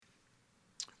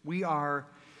We are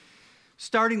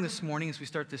starting this morning, as we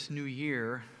start this new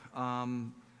year,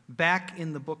 back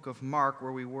in the book of Mark,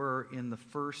 where we were in the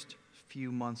first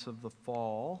few months of the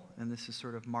fall. And this is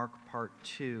sort of Mark part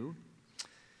 2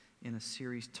 in a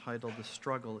series titled The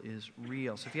Struggle is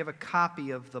Real. So if you have a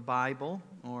copy of the Bible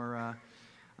or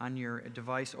on your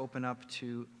device, open up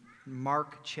to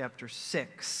Mark chapter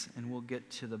 6, and we'll get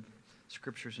to the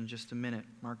scriptures in just a minute.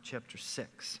 Mark chapter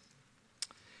 6.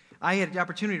 I had the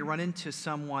opportunity to run into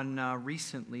someone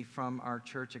recently from our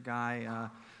church, a guy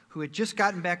who had just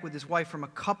gotten back with his wife from a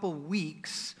couple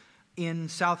weeks in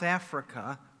South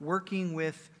Africa working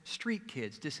with street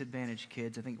kids, disadvantaged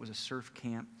kids. I think it was a surf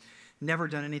camp. Never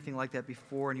done anything like that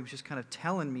before, and he was just kind of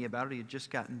telling me about it. He had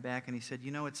just gotten back, and he said,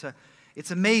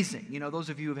 it's amazing. You know, those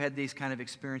of you who have had these kind of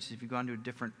experiences, if you've gone to a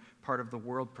different part of the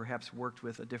world, perhaps worked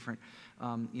with a different,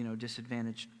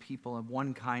 disadvantaged people of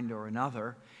one kind or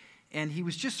another. And he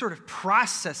was just sort of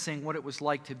processing what it was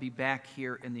like to be back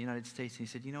here in the United States. And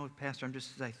he said, Pastor,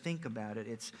 as I think about it,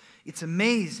 it's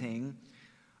amazing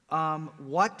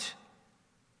what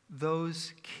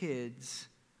those kids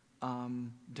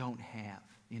don't have.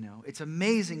 It's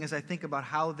amazing as I think about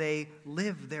how they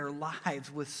live their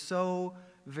lives with so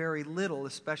very little,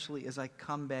 especially as I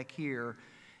come back here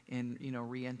and,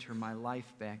 re-enter my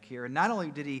life back here. And not only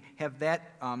did he have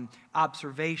that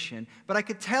observation, but I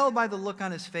could tell by the look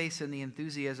on his face and the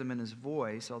enthusiasm in his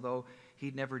voice, although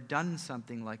he'd never done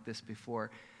something like this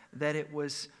before, that it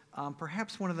was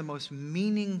perhaps one of the most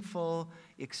meaningful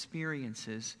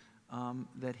experiences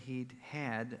that he'd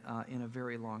had in a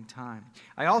very long time.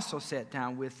 I also sat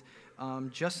down with,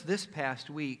 just this past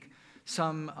week,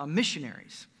 some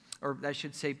missionaries, or I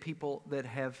should say people that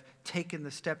have taken the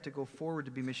step to go forward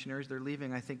to be missionaries. They're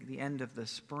leaving, I think, the end of the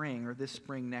spring, or this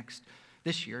spring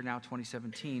this year, now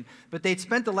 2017. But they'd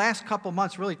spent the last couple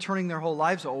months really turning their whole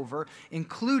lives over,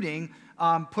 including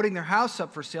putting their house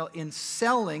up for sale and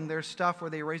selling their stuff where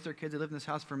they raised their kids. They lived in this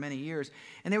house for many years.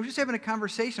 And they were just having a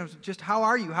conversation. Just, how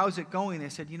are you? How's it going? They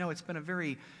said, it's been a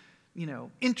very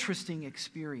interesting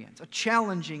experience, a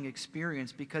challenging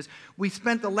experience, because we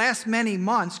spent the last many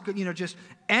months, just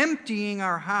emptying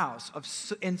our house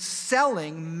and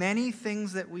selling many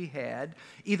things that we had,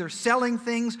 either selling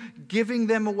things, giving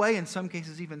them away, in some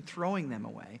cases even throwing them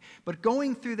away. But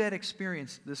going through that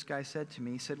experience, this guy said to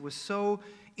me, he said, was so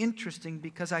interesting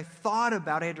because I had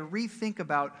to rethink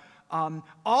about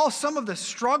some of the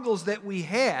struggles that we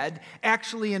had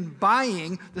actually in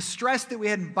buying, the stress that we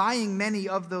had in buying many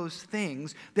of those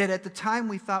things that at the time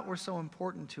we thought were so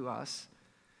important to us.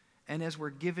 And as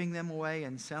we're giving them away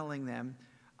and selling them,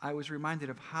 I was reminded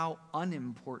of how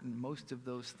unimportant most of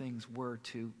those things were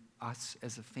to us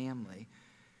as a family,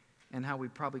 and how we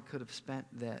probably could have spent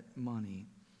that money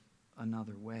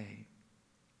another way.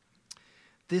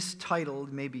 This title,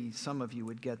 maybe some of you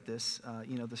would get this,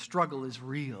 The Struggle is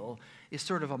Real, is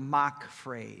sort of a mock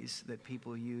phrase that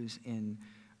people use in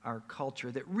our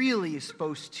culture that really is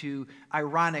supposed to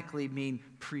ironically mean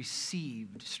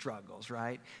perceived struggles,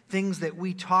 right? Things that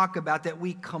we talk about, that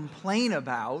we complain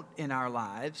about in our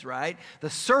lives, right?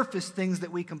 The surface things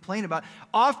that we complain about.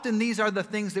 Often these are the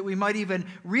things that we might even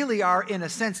really are, in a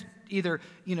sense, either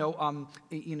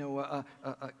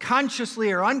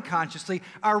consciously or unconsciously,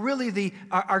 are really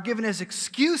are given as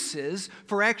excuses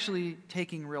for actually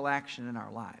taking real action in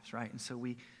our lives, right? And so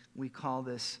we call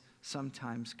this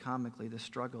sometimes comically, the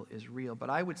struggle is real. But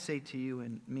I would say to you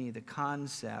and me, the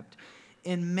concept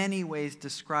in many ways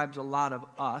describes a lot of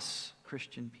us,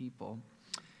 Christian people,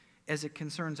 as it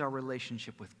concerns our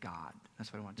relationship with God.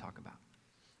 That's what I want to talk about,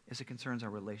 as it concerns our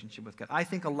relationship with God. I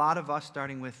think a lot of us,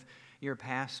 starting with your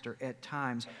pastor, at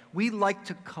times, we like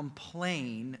to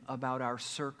complain about our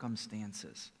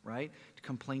circumstances, right? To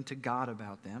complain to God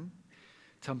about them,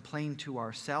 to complain to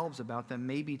ourselves about them,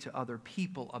 maybe to other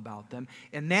people about them.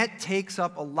 And that takes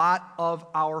up a lot of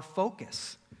our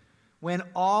focus, when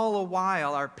all the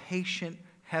while our patient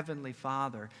Heavenly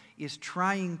Father is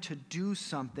trying to do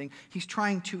something. He's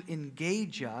trying to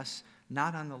engage us,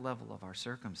 not on the level of our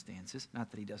circumstances,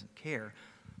 not that He doesn't care,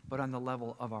 but on the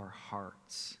level of our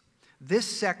hearts. This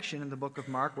section in the book of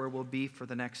Mark, where we'll be for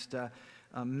the next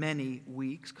many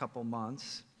weeks, couple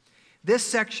months, this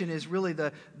section is really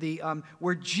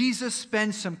where Jesus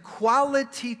spends some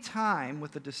quality time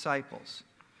with the disciples.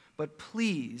 But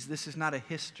please, this is not a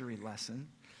history lesson.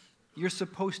 You're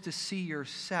supposed to see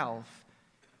yourself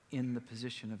in the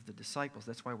position of the disciples.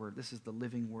 That's why this is the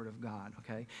living Word of God,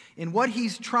 okay? And what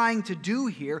He's trying to do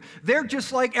here, they're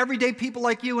just like everyday people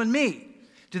like you and me.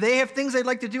 Do they have things they'd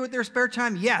like to do with their spare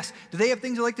time? Yes. Do they have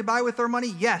things they like to buy with their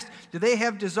money? Yes. Do they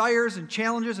have desires and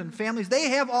challenges and families? They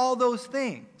have all those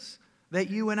things that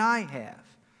you and I have.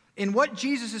 And what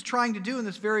Jesus is trying to do in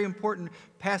this very important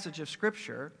passage of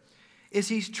Scripture is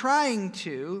he's trying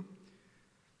to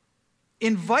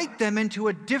invite them into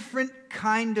a different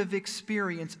kind of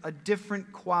experience, a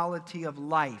different quality of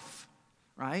life,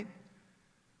 right?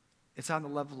 It's on the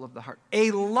level of the heart.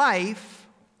 A life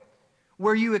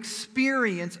where you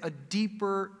experience a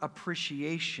deeper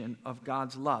appreciation of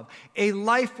God's love. A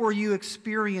life where you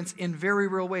experience in very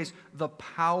real ways the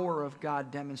power of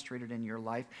God demonstrated in your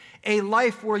life. A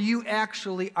life where you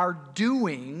actually are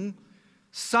doing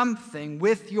something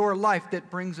with your life that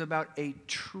brings about a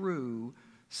true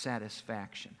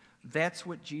satisfaction. That's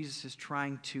what Jesus is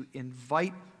trying to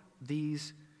invite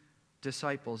these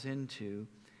disciples into,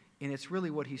 and it's really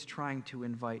what he's trying to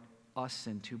invite us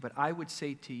into. But I would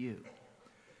say to you,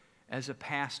 as a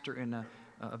pastor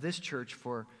of this church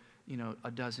for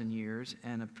a dozen years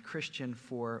and a Christian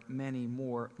for many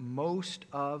more, most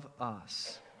of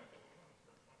us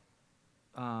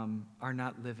are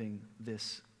not living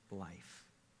this life,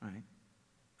 right?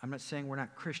 I'm not saying we're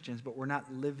not Christians, but we're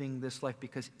not living this life,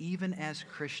 because even as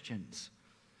Christians,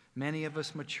 many of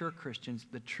us mature Christians,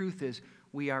 the truth is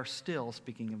we are still,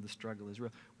 speaking of the struggle is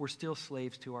real, we're still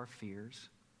slaves to our fears.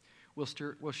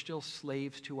 We're still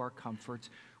slaves to our comforts.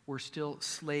 We're still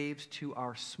slaves to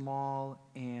our small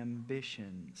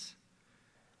ambitions.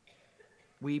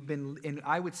 And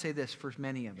I would say this for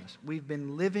many of us, we've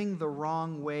been living the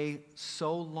wrong way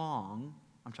so long.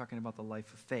 I'm talking about the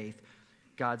life of faith.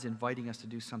 God's inviting us to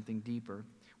do something deeper.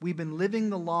 We've been living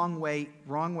the wrong way,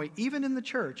 even in the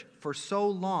church, for so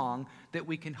long that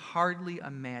we can hardly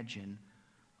imagine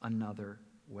another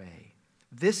way.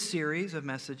 This series of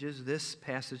messages, this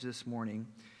passage this morning,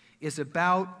 is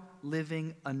about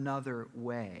living another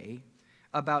way,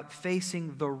 about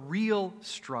facing the real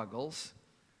struggles,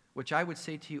 which I would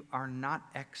say to you are not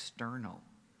external,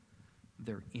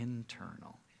 they're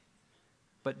internal.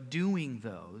 But doing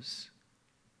those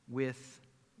with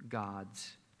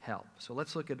God's help. So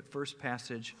let's look at the first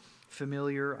passage,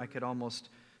 familiar. I could almost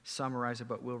summarize it,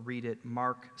 but we'll read it.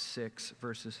 Mark 6,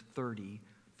 verses 30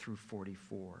 through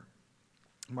 44.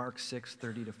 Mark 6,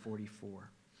 30 to 44.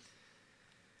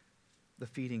 The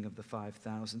feeding of the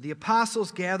 5,000. The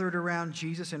apostles gathered around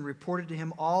Jesus and reported to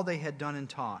him all they had done and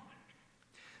taught.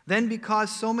 Then,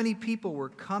 because so many people were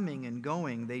coming and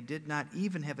going, they did not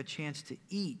even have a chance to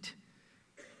eat.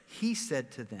 He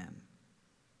said to them,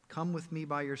 "Come with me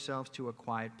by yourselves to a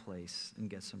quiet place and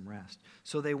get some rest."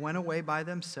 So they went away by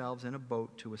themselves in a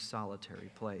boat to a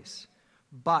solitary place.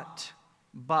 But,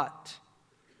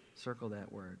 circle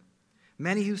that word.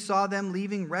 Many who saw them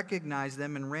leaving recognized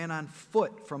them and ran on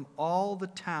foot from all the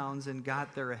towns and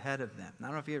got there ahead of them. Now,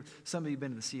 I don't know if some of you have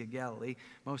been to the Sea of Galilee.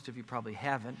 Most of you probably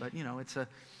haven't, but it's a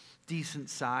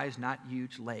decent size, not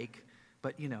huge lake.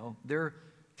 But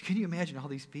can you imagine all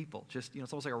these people? Just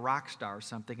it's almost like a rock star or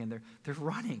something, and they're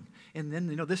running, and then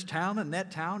this town and that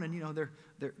town, and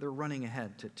they're running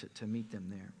ahead to meet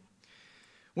them there.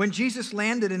 When Jesus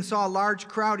landed and saw a large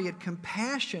crowd, he had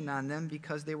compassion on them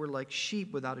because they were like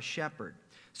sheep without a shepherd.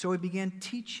 So he began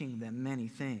teaching them many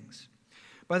things.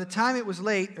 By this time it was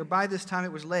late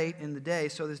in the day,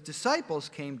 so his disciples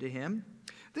came to him.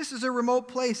 "This is a remote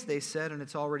place," they said, "and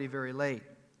it's already very late.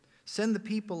 Send the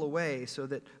people away so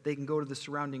that they can go to the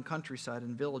surrounding countryside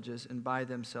and villages and buy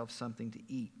themselves something to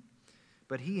eat."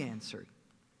 But he answered,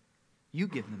 "You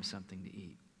give them something to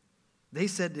eat." They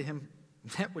said to him,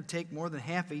 "That would take more than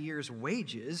half a year's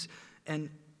wages,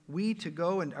 and are we to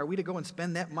go and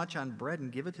spend that much on bread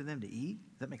and give it to them to eat?"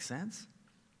 Does that make sense?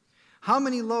 "How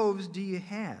many loaves do you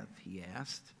have?" he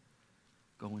asked.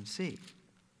 "Go and see."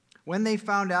 When they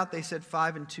found out, they said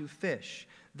 5 and 2 fish.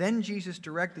 Then Jesus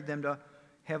directed them to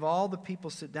have all the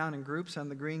people sit down in groups on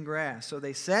the green grass. So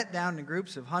they sat down in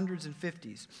groups of hundreds and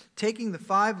fifties. Taking the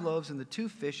 5 loaves and the 2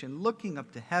 fish and looking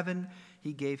up to heaven,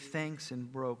 he gave thanks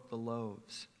and broke the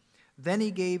loaves. Then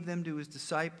he gave them to his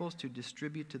disciples to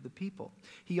distribute to the people.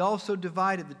 He also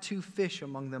divided the 2 fish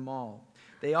among them all.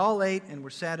 They all ate and were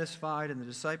satisfied, and the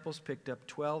disciples picked up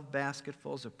 12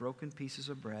 basketfuls of broken pieces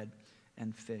of bread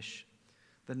and fish.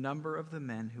 The number of the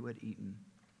men who had eaten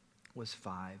was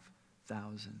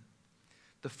 5,000.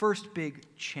 The first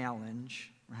big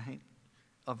challenge, right,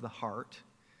 of the heart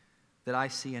that I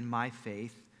see in my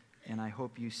faith, and I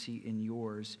hope you see in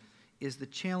yours, is the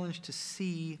challenge to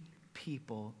see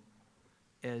people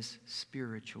as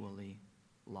spiritually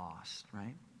lost,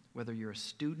 right? Whether you're a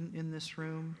student in this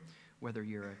room, whether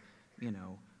you're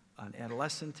an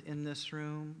adolescent in this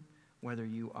room, whether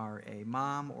you are a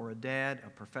mom or a dad,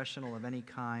 a professional of any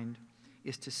kind,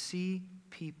 is to see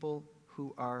people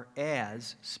who are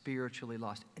as spiritually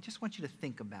lost. I just want you to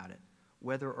think about it,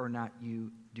 whether or not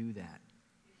you do that.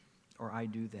 or I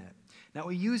do that. Now,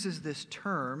 he uses this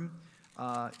term.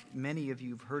 Many of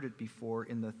you have heard it before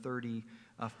in the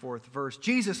 34th verse.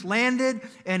 Jesus landed,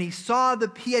 and he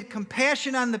had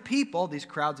compassion on the people, these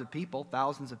crowds of people,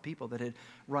 thousands of people that had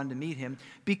run to meet him,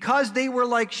 because they were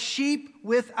like sheep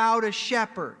without a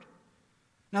shepherd.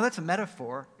 Now, that's a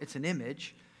metaphor. It's an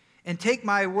image. And take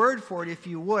my word for it, if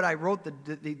you would. I wrote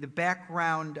the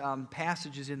background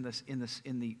passages in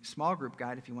the small group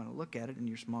guide, if you want to look at it in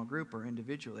your small group or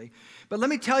individually. But let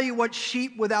me tell you what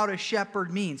sheep without a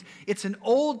shepherd means. It's an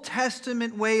Old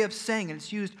Testament way of saying it.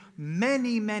 It's used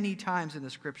many, many times in the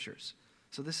Scriptures.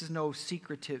 So this is no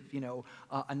secretive,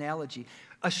 analogy.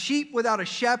 A sheep without a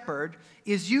shepherd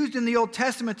is used in the Old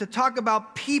Testament to talk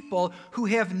about people who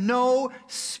have no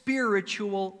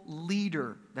spiritual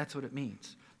leader. That's what it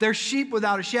means. They're sheep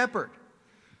without a shepherd.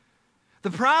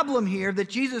 The problem here that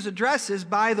Jesus addresses,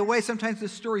 by the way, sometimes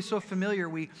this story is so familiar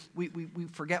we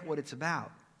forget what it's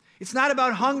about. It's not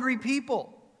about hungry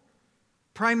people,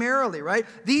 primarily, right?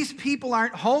 These people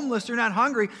aren't homeless, they're not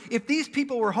hungry. If these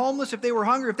people were homeless, if they were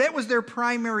hungry, if that was their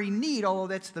primary need, although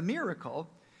that's the miracle,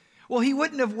 well, he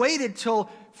wouldn't have waited till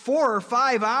 4 or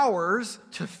 5 hours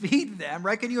to feed them,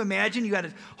 right? Can you imagine? You got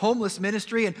a homeless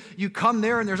ministry and you come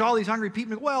there and there's all these hungry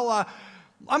people. Well,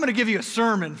 I'm going to give you a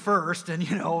sermon first, and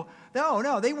no,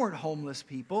 they weren't homeless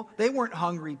people. They weren't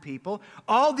hungry people.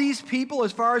 All these people,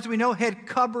 as far as we know, had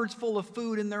cupboards full of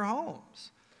food in their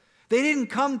homes. They didn't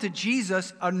come to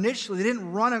Jesus initially. They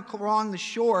didn't run along the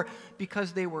shore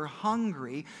because they were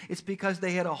hungry. It's because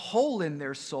they had a hole in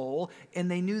their soul, and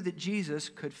they knew that Jesus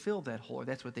could fill that hole.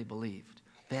 That's what they believed.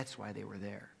 That's why they were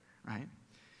there, right?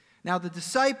 Now, the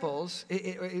disciples,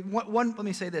 let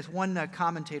me say this. One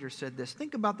commentator said this.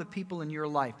 Think about the people in your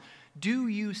life. Do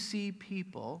you see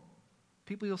people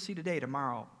you'll see today,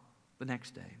 tomorrow, the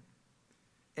next day,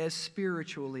 as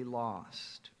spiritually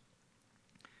lost?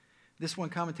 This one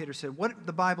commentator said, what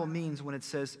the Bible means when it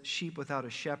says sheep without a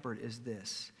shepherd is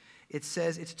this. It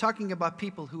says it's talking about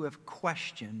people who have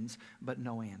questions but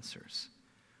no answers,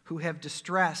 who have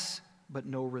distress but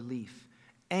no relief,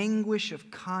 anguish of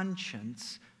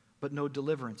conscience but no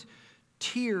deliverance,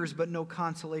 tears but no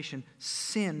consolation,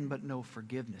 sin but no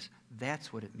forgiveness.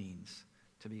 That's what it means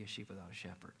to be a sheep without a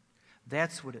shepherd.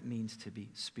 That's what it means to be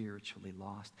spiritually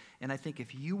lost. And I think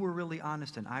if you were really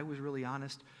honest and I was really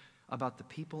honest about the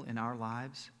people in our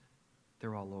lives,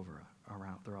 they're all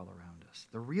around us.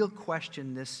 The real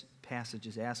question this passage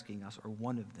is asking us, or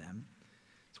one of them,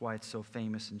 that's why it's so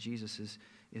famous and Jesus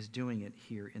is doing it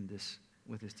here in this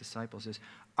with his disciples, is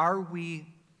are we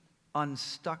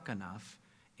unstuck enough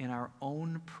in our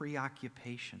own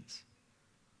preoccupations?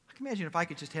 I can imagine if I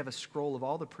could just have a scroll of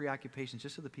all the preoccupations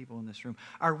just of the people in this room.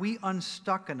 Are we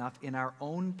unstuck enough in our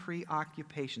own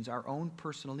preoccupations, our own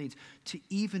personal needs, to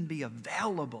even be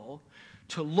available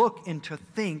to look and to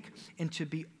think and to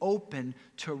be open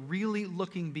to really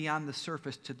looking beyond the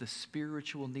surface to the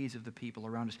spiritual needs of the people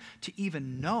around us, to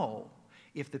even know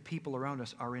if the people around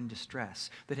us are in distress,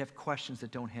 that have questions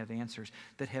that don't have answers,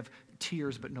 that have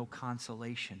tears but no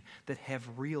consolation, that have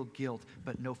real guilt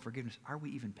but no forgiveness? Are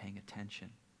we even paying attention?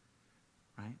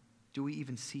 Right? Do we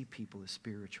even see people as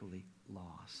spiritually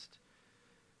lost?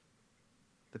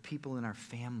 The people in our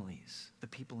families, the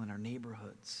people in our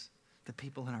neighborhoods, the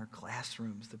people in our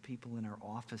classrooms, the people in our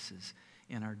offices,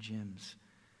 in our gyms,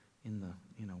 in the,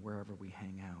 wherever we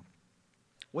hang out.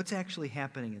 What's actually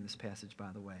happening in this passage,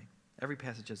 by the way? Every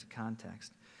passage has a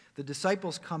context. The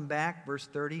disciples come back, verse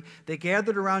 30. They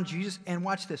gathered around Jesus and,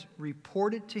 watch this,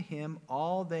 reported to him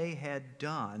all they had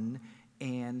done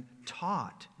and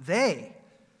taught.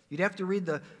 You'd have to read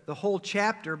the whole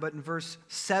chapter, but in verse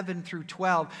 7 through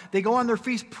 12, they go on their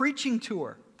feast preaching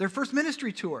tour, their first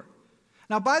ministry tour.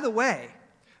 Now, by the way,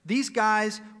 these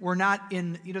guys were not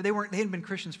in, they hadn't been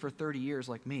Christians for 30 years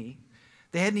like me.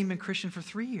 They hadn't even been Christian for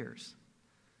 3 years.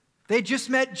 They just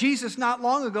met Jesus not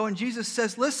long ago, and Jesus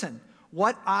says, listen,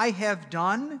 what I have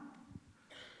done,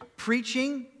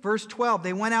 preaching, verse 12,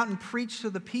 they went out and preached to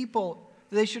the people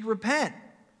that they should repent.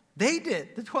 They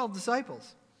did, the 12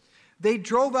 disciples. They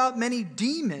drove out many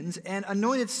demons and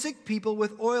anointed sick people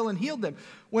with oil and healed them.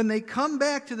 When they come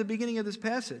back to the beginning of this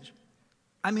passage,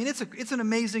 it's an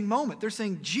amazing moment. They're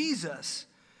saying, Jesus,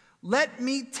 let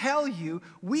me tell you,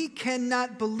 we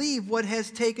cannot believe what has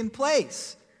taken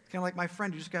place. Kind of like my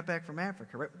friend who just got back from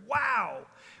Africa, right? Wow!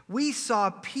 We saw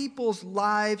people's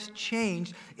lives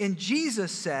changed. And Jesus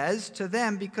says to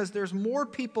them, because there's more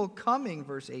people coming,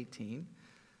 verse 31.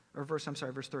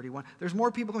 There's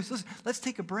more people coming. Listen, let's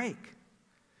take a break.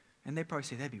 And they probably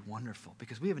say, that'd be wonderful,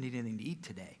 because we haven't eaten anything to eat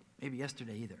today. Maybe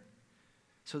yesterday either.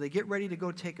 So they get ready to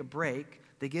go take a break.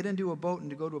 They get into a boat and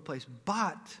to go to a place.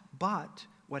 But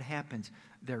what happens?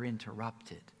 They're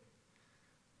interrupted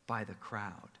by the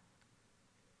crowd.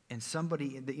 And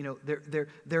somebody,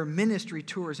 their ministry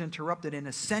tour is interrupted, and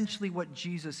essentially what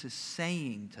Jesus is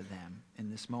saying to them in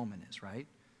this moment is, right?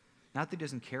 Not that he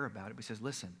doesn't care about it, but he says,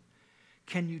 listen,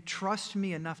 can you trust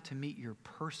me enough to meet your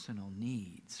personal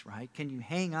needs, right? Can you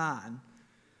hang on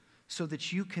so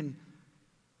that you can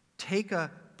take a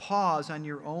pause on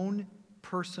your own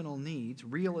personal needs,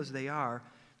 real as they are,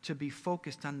 to be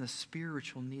focused on the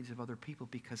spiritual needs of other people?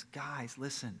 Because, guys,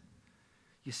 listen,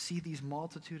 you see these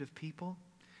multitude of people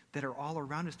that are all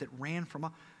around us that ran from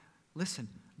us. Listen,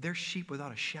 they're sheep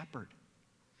without a shepherd.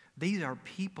 These are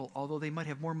people, although they might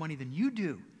have more money than you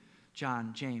do,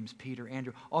 John, James, Peter,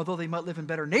 Andrew, although they might live in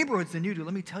better neighborhoods than you do,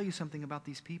 let me tell you something about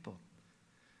these people.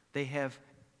 They have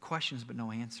questions but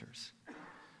no answers.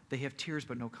 They have tears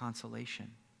but no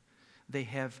consolation. They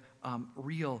have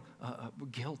real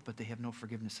guilt, but they have no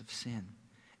forgiveness of sin.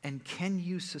 And can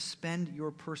you suspend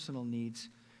your personal needs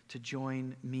to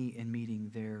join me in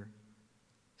meeting their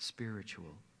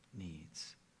spiritual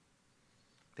needs?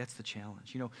 That's the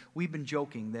challenge. We've been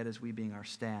joking that as we being our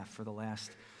staff for the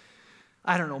last,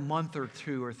 month or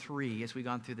two or three, as we've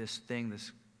gone through this thing,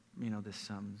 this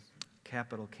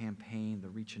capital campaign, the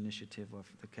Reach initiative of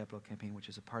the capital campaign, which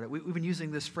is a part of it. We've been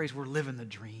using this phrase, we're living the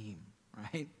dream,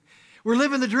 right? We're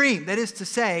living the dream. That is to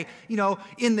say,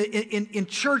 in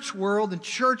church world and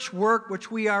church work,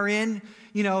 which we are in,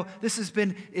 this has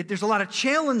been, there's a lot of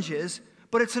challenges,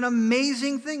 but it's an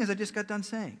amazing thing, as I just got done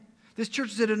saying. This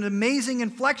church is at an amazing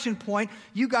inflection point.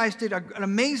 You guys did an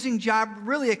amazing job,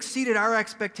 really exceeded our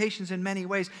expectations in many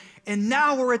ways. And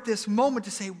now we're at this moment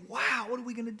to say, wow, what are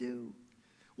we going to do?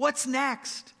 What's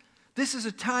next? This is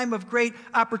a time of great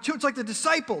opportunity. It's like the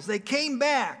disciples. They came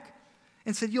back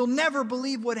and said, you'll never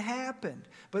believe what happened.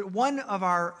 But one of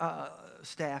our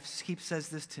staff says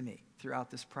this to me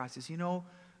throughout this process.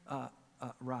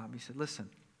 Rob, he said, listen,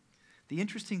 the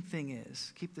interesting thing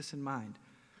is, keep this in mind,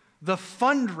 the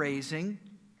fundraising,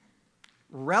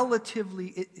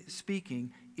 relatively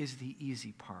speaking, is the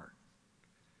easy part.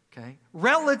 Okay?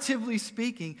 Relatively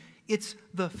speaking, it's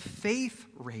the faith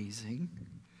raising.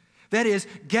 That is,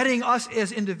 getting us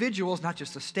as individuals, not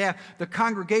just the staff, the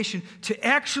congregation, to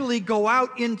actually go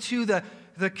out into the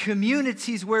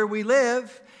communities where we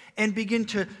live and begin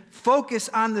to focus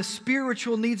on the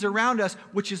spiritual needs around us,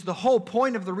 which is the whole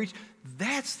point of the Reach.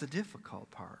 That's the difficult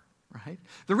part, right?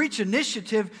 The Reach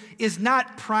initiative is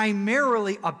not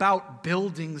primarily about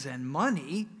buildings and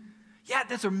money. Yeah,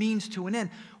 that's a means to an end.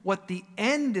 What the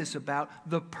end is about,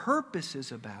 the purpose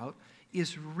is about,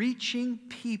 is reaching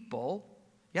people.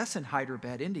 Yes, in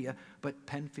Hyderabad, India, but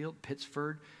Penfield,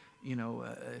 Pittsford,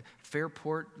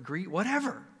 Fairport, Greece,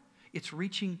 whatever. It's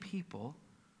reaching people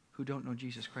who don't know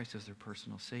Jesus Christ as their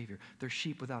personal Savior. They're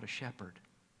sheep without a shepherd,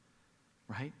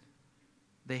 right?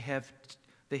 They have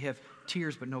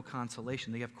tears but no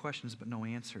consolation. They have questions but no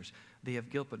answers. They have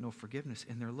guilt but no forgiveness.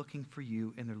 And they're looking for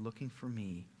you and they're looking for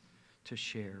me to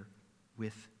share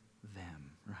with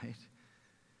them, right?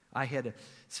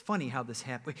 It's funny how this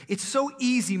happened. It's so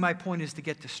easy, my point is, to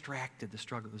get distracted. The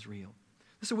struggle is real.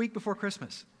 This is a week before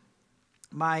Christmas.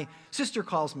 My sister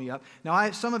calls me up.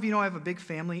 Now, some of you know I have a big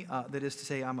family. That is to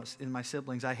say, in my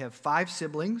siblings. I have 5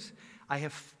 siblings.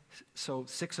 So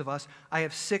 6 of us. I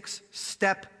have 6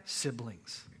 step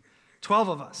siblings. 12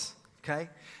 of us, okay?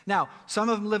 Now, some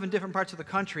of them live in different parts of the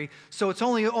country, so it's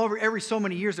only over every so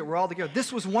many years that we're all together.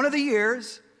 This was one of the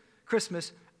years,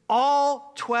 Christmas,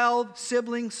 all 12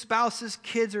 siblings, spouses,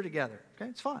 kids are together. Okay,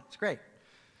 it's fun. It's great.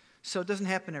 So it doesn't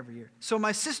happen every year. So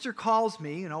my sister calls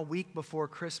me, a week before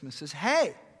Christmas, says,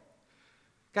 hey,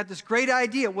 got this great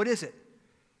idea. What is it?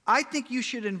 I think you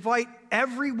should invite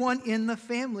everyone in the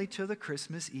family to the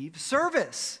Christmas Eve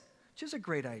service, which is a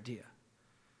great idea.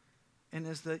 And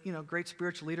as the, great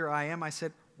spiritual leader I am, I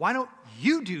said, why don't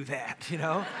you do that,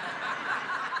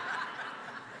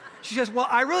 She says, well,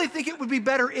 I really think it would be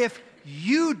better if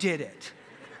you did it.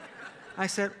 I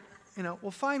said,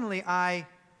 well, finally I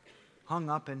hung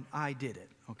up and I did it,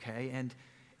 okay?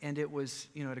 And it was,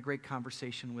 I had a great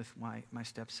conversation with my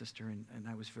stepsister, and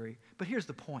I was but here's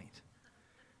the point.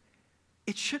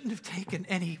 It shouldn't have taken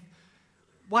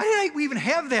why did I even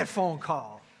have that phone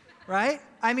call, right?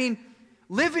 I mean,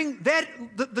 living that,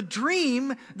 the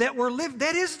dream that we're living,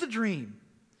 that is the dream.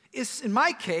 Is, in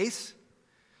my case,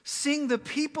 seeing the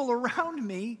people around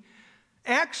me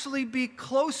actually be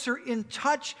closer in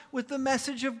touch with the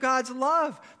message of God's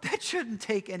love. That shouldn't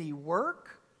take any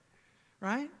work,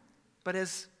 right? But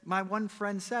as my one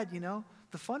friend said,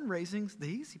 the fundraising's the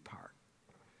easy part.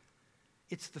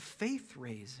 It's the faith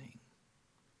raising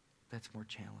that's more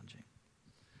challenging.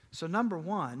 So number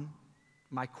one,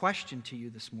 my question to me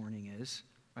this morning is,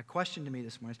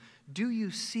 do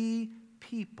you see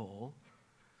people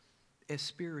as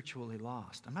spiritually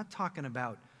lost? I'm not talking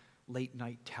about late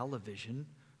night television.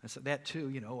 That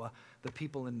too, the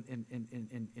people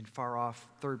in far off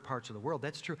third parts of the world.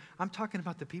 That's true. I'm talking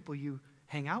about the people you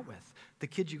hang out with, the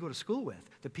kids you go to school with,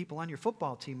 the people on your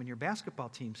football team and your basketball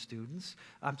team students.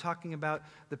 I'm talking about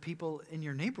the people in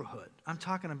your neighborhood. I'm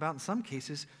talking about, in some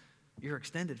cases, your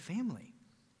extended family.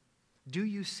 Do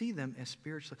you see them as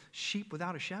spiritual sheep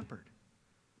without a shepherd?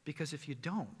 Because if you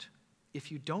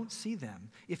don't see them,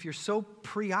 if you're so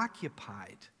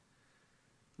preoccupied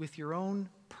with your own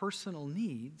personal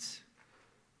needs,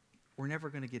 we're never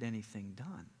going to get anything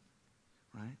done,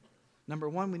 right? Number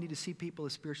one, we need to see people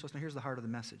as spiritual. Now, here's the heart of the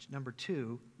message. Number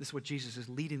two, this is what Jesus is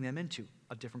leading them into,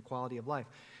 a different quality of life.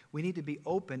 We need to be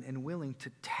open and willing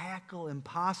to tackle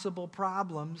impossible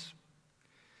problems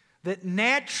that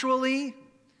naturally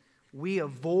we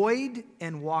avoid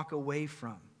and walk away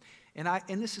from. And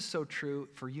this is so true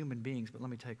for human beings, but let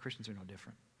me tell you, Christians are no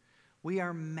different. We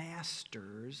are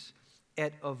masters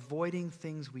at avoiding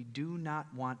things we do not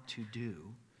want to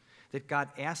do, that God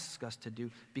asks us to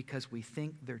do because we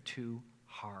think they're too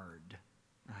hard,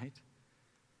 right?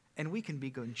 And we can be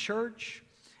good in church,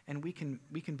 and we can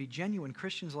be genuine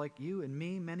Christians like you and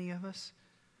me, many of us,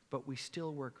 but we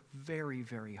still work very,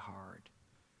 very hard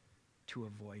to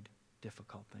avoid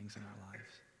difficult things in our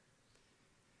lives.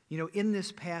 In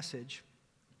this passage,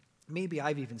 maybe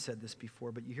I've even said this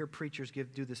before, but you hear preachers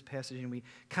do this passage, and we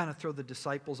kind of throw the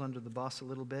disciples under the bus a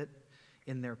little bit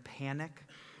in their panic.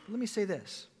 But let me say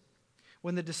this.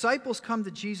 When the disciples come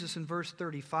to Jesus in verse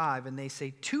 35, and they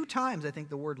say 2 times, I think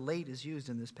the word late is used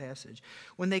in this passage.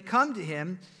 When they come to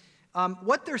him,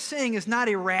 what they're saying is not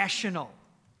irrational.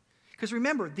 Because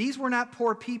remember, these were not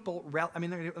poor people.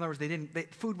 In other words,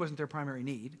 food wasn't their primary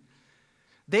need.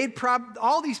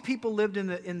 All these people lived in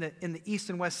the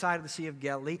east and west side of the Sea of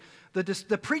Galilee.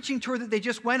 The preaching tour that they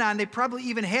just went on, they probably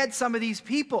even had some of these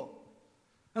people.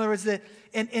 In other words,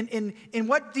 and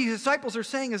what these disciples are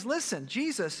saying is, listen,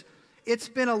 Jesus, it's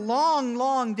been a long,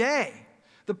 long day.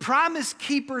 The Promise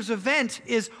Keepers event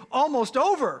is almost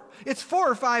over. It's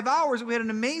 4 or 5 hours. We had an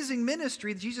amazing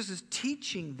ministry. Jesus is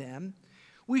teaching them.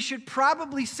 We should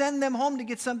probably send them home to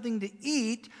get something to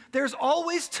eat. There's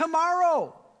always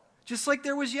tomorrow, just like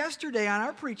there was yesterday on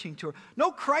our preaching tour.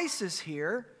 No crisis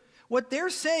here. What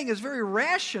they're saying is very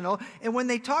rational. And when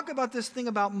they talk about this thing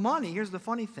about money, here's the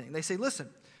funny thing. They say, listen,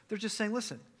 they're just saying,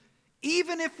 listen,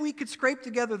 even if we could scrape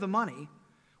together the money,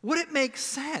 would it make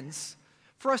sense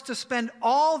for us to spend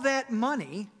all that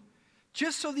money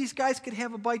just so these guys could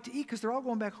have a bite to eat? Because they're all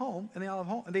going back home, and they all have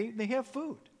home, and they have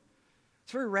food.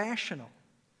 It's very rational.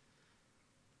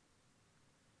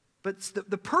 But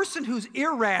the person who's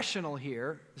irrational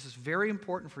here, this is very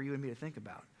important for you and me to think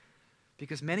about,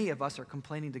 because many of us are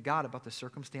complaining to God about the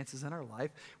circumstances in our life.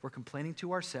 We're complaining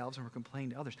to ourselves, and we're complaining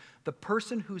to others. The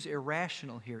person who's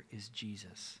irrational here is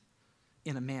Jesus,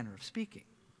 in a manner of speaking,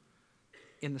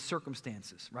 in the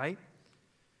circumstances, right?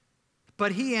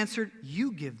 But he answered,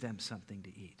 you give them something to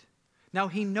eat. Now,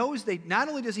 he knows not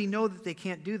only does he know that they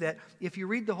can't do that, if you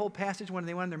read the whole passage when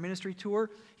they went on their ministry tour,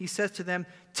 he says to them,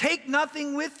 take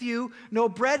nothing with you, no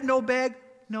bread, no bag,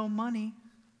 no money,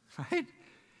 right?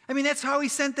 That's how he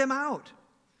sent them out.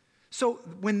 So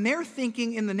when they're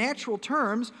thinking in the natural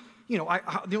terms, they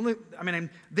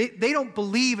don't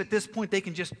believe at this point they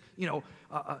can just,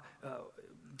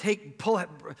 pull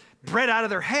bread out of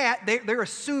their hat. They're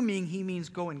assuming he means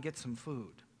go and get some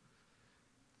food.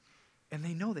 And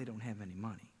they know they don't have any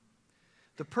money.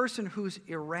 The person who's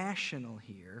irrational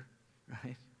here,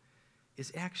 right,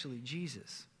 is actually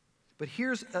Jesus. But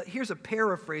here's a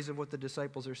paraphrase of what the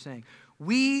disciples are saying.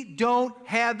 We don't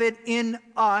have it in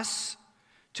us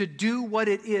to do what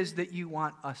it is that you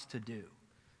want us to do,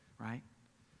 right?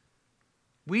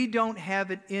 We don't have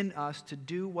it in us to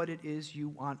do what it is you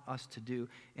want us to do.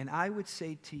 And I would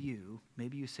say to you,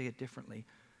 maybe you say it differently,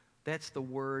 that's the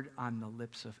word on the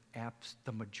lips of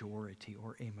the majority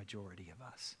or a majority of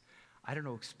us. I don't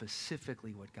know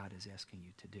specifically what God is asking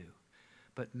you to do,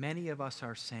 but many of us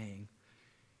are saying,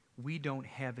 we don't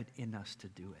have it in us to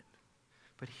do it.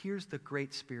 But here's the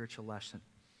great spiritual lesson.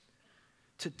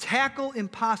 To tackle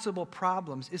impossible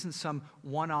problems isn't some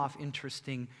one-off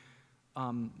interesting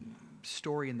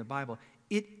story in the Bible.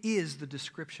 It is the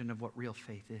description of what real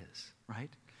faith is, right?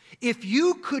 If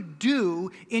you could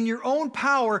do in your own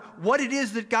power what it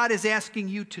is that God is asking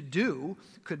you to do,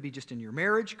 could be just in your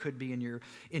marriage, could be in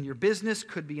your business,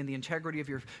 could be in the integrity of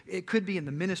it could be in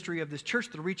the ministry of this church,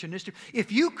 the Reach Initiative.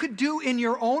 If you could do in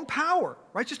your own power,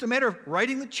 right, just a matter of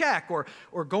writing the check or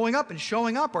going up and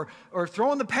showing up or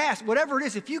throwing the pass, whatever it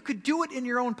is, if you could do it in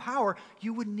your own power,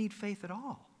 you wouldn't need faith at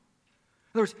all.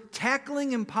 In other words,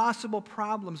 tackling impossible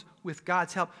problems with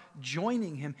God's help,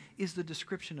 joining Him, is the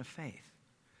description of faith.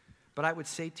 But I would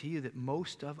say to you that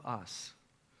most of us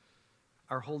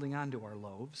are holding on to our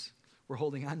loaves. We're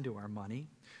holding on to our money.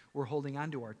 We're holding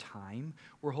on to our time.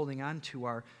 We're holding on to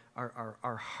our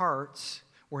hearts.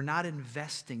 We're not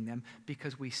investing them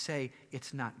because we say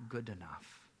it's not good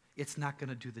enough. It's not going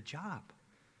to do the job.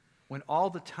 When all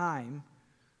the time,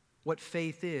 what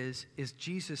faith is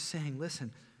Jesus saying,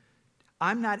 listen,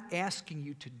 I'm not asking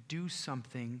you to do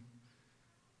something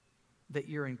that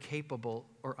you're incapable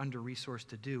or under-resourced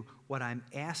to do. What I'm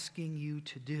asking you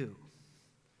to do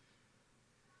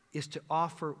is to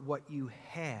offer what you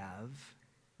have,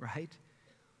 right?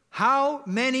 How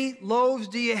many loaves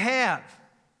do you have?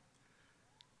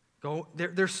 Go.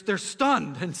 They're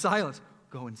stunned in silence.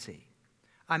 Go and see.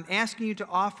 I'm asking you to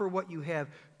offer what you have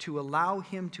to allow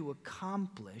Him to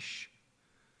accomplish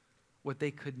what they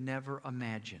could never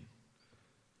imagine.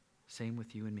 Same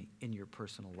with you and me. In your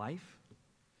personal life,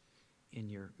 in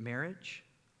your marriage,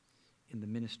 in the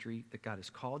ministry that God has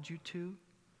called you to,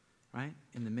 right?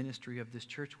 In the ministry of this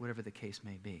church, whatever the case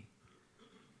may be.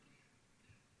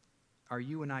 Are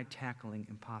you and I tackling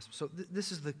impossible? So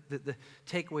this is the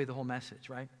takeaway of the whole message,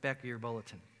 right? Back of your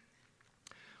bulletin.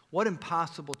 What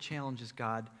impossible challenge is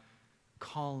God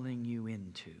calling you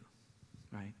into,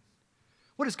 right?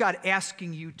 What is God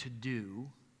asking you to do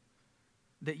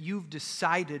that you've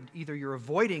decided either you're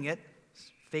avoiding it,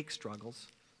 fake struggles,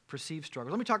 perceived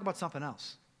struggles. Let me talk about something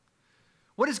else.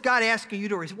 What is God asking you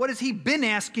to do? Or what has He been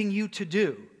asking you to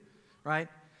do, right?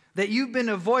 That you've been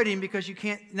avoiding because you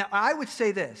can't. Now, I would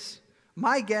say this.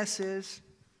 My guess is,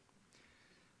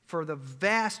 for the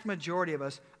vast majority of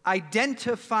us,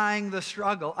 identifying the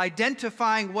struggle,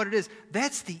 identifying what it is,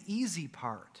 that's the easy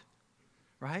part,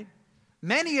 right?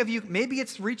 Many of you, maybe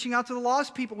it's reaching out to the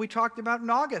lost people we talked about in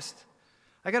August.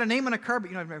 I got a name on a card,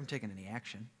 but I've never taken any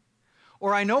action.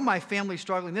 Or I know my family's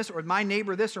struggling this, or my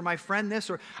neighbor this, or my friend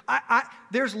this, or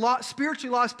there's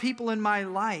spiritually lost people in my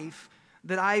life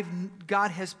that God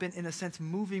has been, in a sense,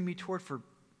 moving me toward for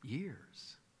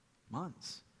years,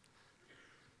 months.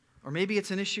 Or maybe it's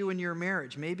an issue in your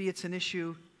marriage. Maybe it's an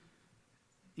issue,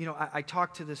 I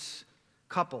talked to this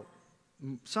couple,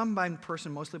 some by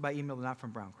person, mostly by email, not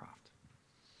from Browncroft.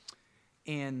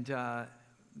 And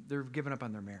they're giving up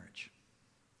on their marriage.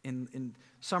 In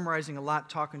summarizing a lot,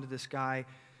 talking to this guy,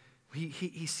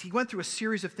 he went through a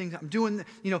series of things. I'm doing,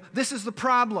 this is the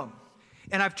problem.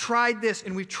 And I've tried this,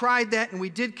 and we've tried that, and we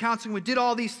did counseling, we did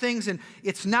all these things, and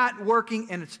it's not working,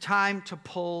 and it's time to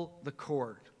pull the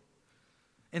cord.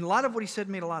 And a lot of what he said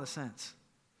made a lot of sense.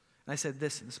 And I said,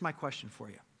 this is my question for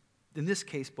you. In this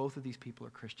case, both of these people are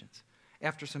Christians.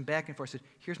 After some back and forth, I said,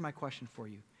 here's my question for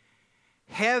you.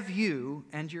 Have you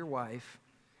and your wife,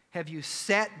 have you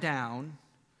sat down,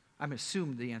 I'm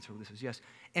assuming the answer to this is yes,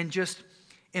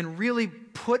 and really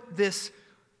put this,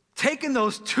 taken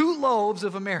those 2 loaves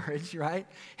of a marriage, right?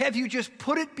 Have you just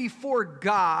put it before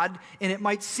God, and it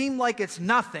might seem like it's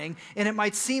nothing, and it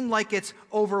might seem like it's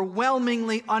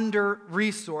overwhelmingly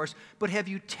under-resourced, but have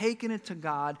you taken it to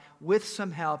God with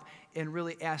some help and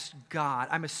really asked God?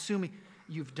 I'm assuming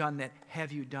you've done that.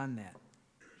 Have you done that?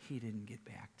 He didn't get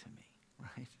back to me,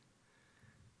 right?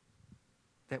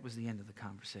 That was the end of the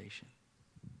conversation.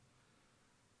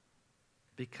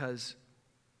 Because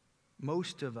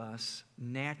most of us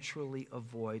naturally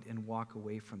avoid and walk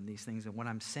away from these things. And what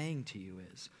I'm saying to you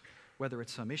is, whether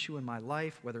it's some issue in my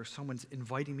life, whether someone's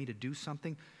inviting me to do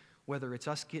something, whether it's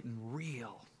us getting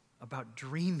real about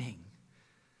dreaming,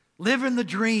 living the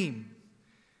dream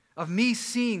of me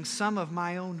seeing some of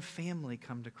my own family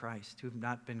come to Christ who have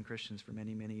not been Christians for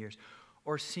many, many years,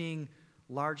 or seeing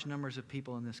large numbers of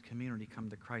people in this community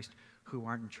come to Christ who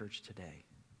aren't in church today,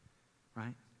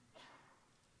 right?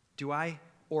 Do I'm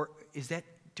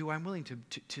willing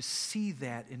to see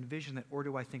that, envision that, or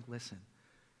do I think, listen,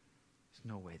 there's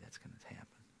no way that's going to happen.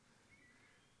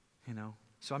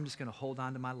 So I'm just going to hold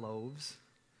on to my loaves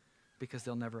because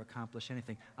they'll never accomplish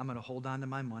anything. I'm going to hold on to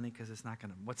my money because it's not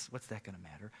going to, what's that going to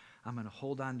matter? I'm going to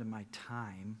hold on to my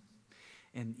time.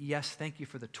 And yes, thank you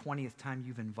for the 20th time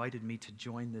you've invited me to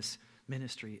join this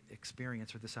ministry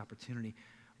experience or this opportunity,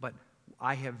 but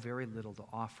I have very little to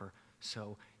offer.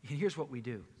 So here's what we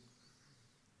do.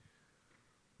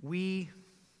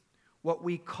 What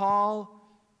we call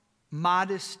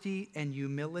modesty and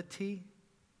humility.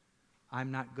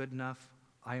 I'm not good enough.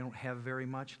 I don't have very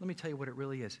much. Let me tell you what it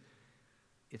really is.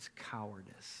 It's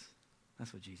cowardice.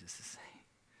 That's what Jesus is saying.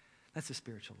 That's a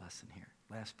spiritual lesson here.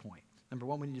 Last point. Number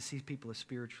one, we need to see people as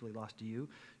spiritually lost to you.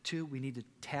 Two, we need to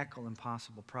tackle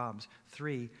impossible problems.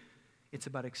 Three, it's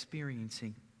about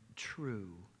experiencing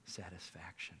true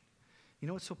satisfaction. You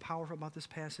know what's so powerful about this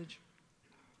passage?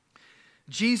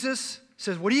 Jesus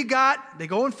says, what do you got? They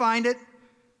go and find it.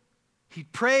 He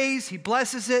prays, he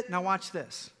blesses it. Now watch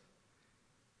this.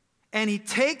 And he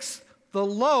takes the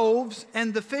loaves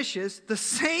and the fishes, the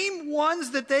same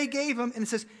ones that they gave him, and it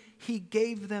says, he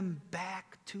gave them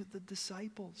back to the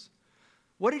disciples.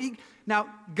 What did he? Now,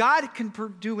 God can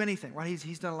do anything, right?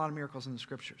 He's done a lot of miracles in the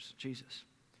scriptures, Jesus.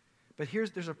 But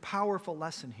there's a powerful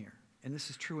lesson here, and this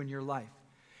is true in your life.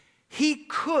 He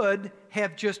could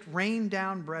have just rained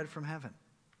down bread from heaven.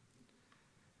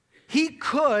 He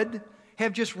could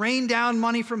have just rained down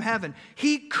money from heaven.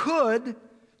 He could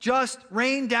just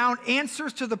rain down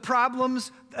answers to the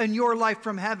problems in your life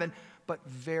from heaven. But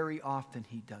very often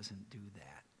he doesn't do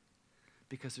that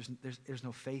because there's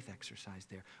no faith exercise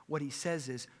there. What he says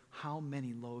is, how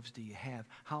many loaves do you have?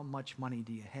 How much money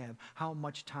do you have? How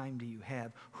much time do you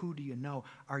have? Who do you know?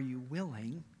 Are you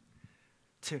willing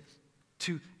to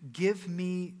give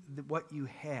me what you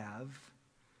have?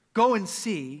 Go and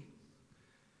see,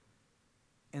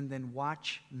 and then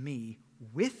watch me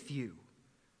with you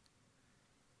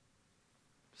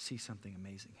see something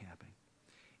amazing happening.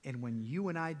 And when you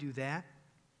and I do that,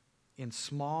 in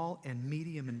small and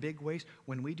medium and big ways,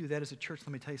 when we do that as a church,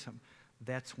 let me tell you something,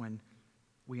 that's when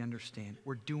we understand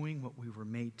we're doing what we were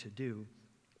made to do,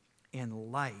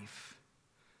 and life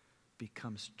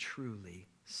becomes truly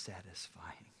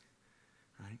satisfying.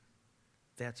 Right?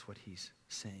 That's what he's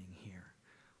saying here.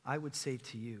 I would say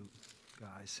to you,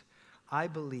 guys, I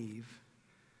believe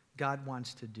God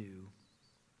wants to do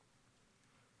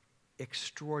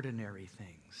extraordinary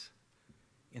things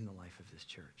in the life of this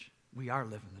church. We are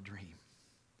living the dream.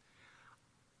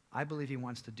 I believe he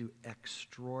wants to do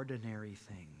extraordinary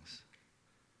things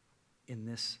in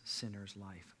this sinner's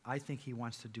life. I think he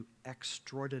wants to do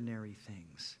extraordinary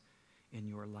things in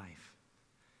your life.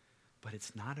 But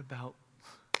it's not about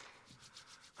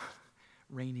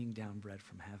raining down bread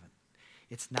from heaven.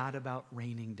 It's not about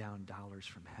raining down dollars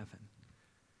from heaven.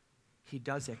 He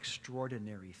does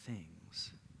extraordinary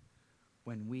things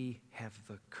when we have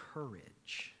the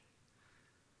courage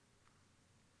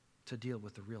to deal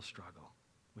with the real struggle,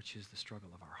 which is the struggle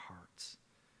of our hearts,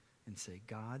 and say,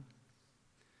 God,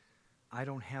 I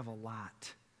don't have a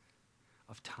lot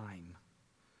of time.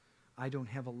 I don't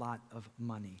have a lot of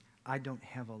money. I don't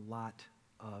have a lot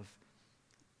of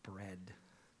bread.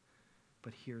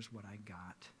 But here's what I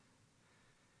got,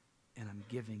 and I'm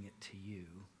giving it to you,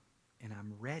 and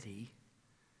I'm ready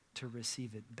to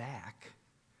receive it back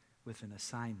with an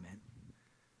assignment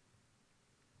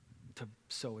to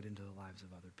sow it into the lives of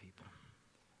other people,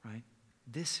 right?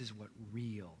 This is what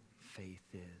real faith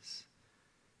is.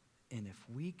 And if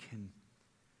we can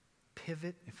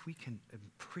pivot, if we can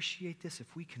appreciate this,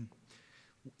 if we can,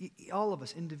 all of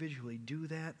us individually do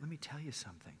that, let me tell you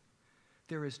something.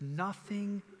 There is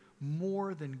nothing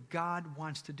more than God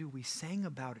wants to do. We sang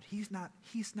about it. He's not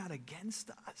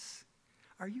against us.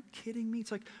 Are you kidding me?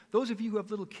 It's like those of you who have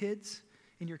little kids,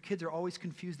 and your kids are always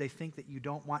confused. They think that you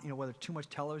don't want, whether too much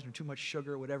television or too much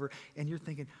sugar or whatever, and you're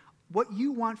thinking, what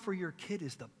you want for your kid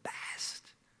is the best.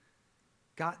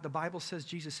 God, the Bible says,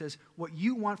 Jesus says, what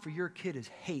you want for your kid is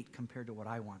hate compared to what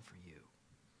I want for you.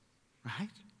 Right?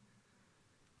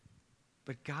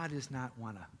 But God does not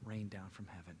want to rain down from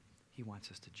heaven. He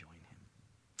wants us to join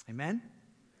him. Amen?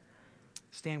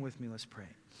 Stand with me, let's pray.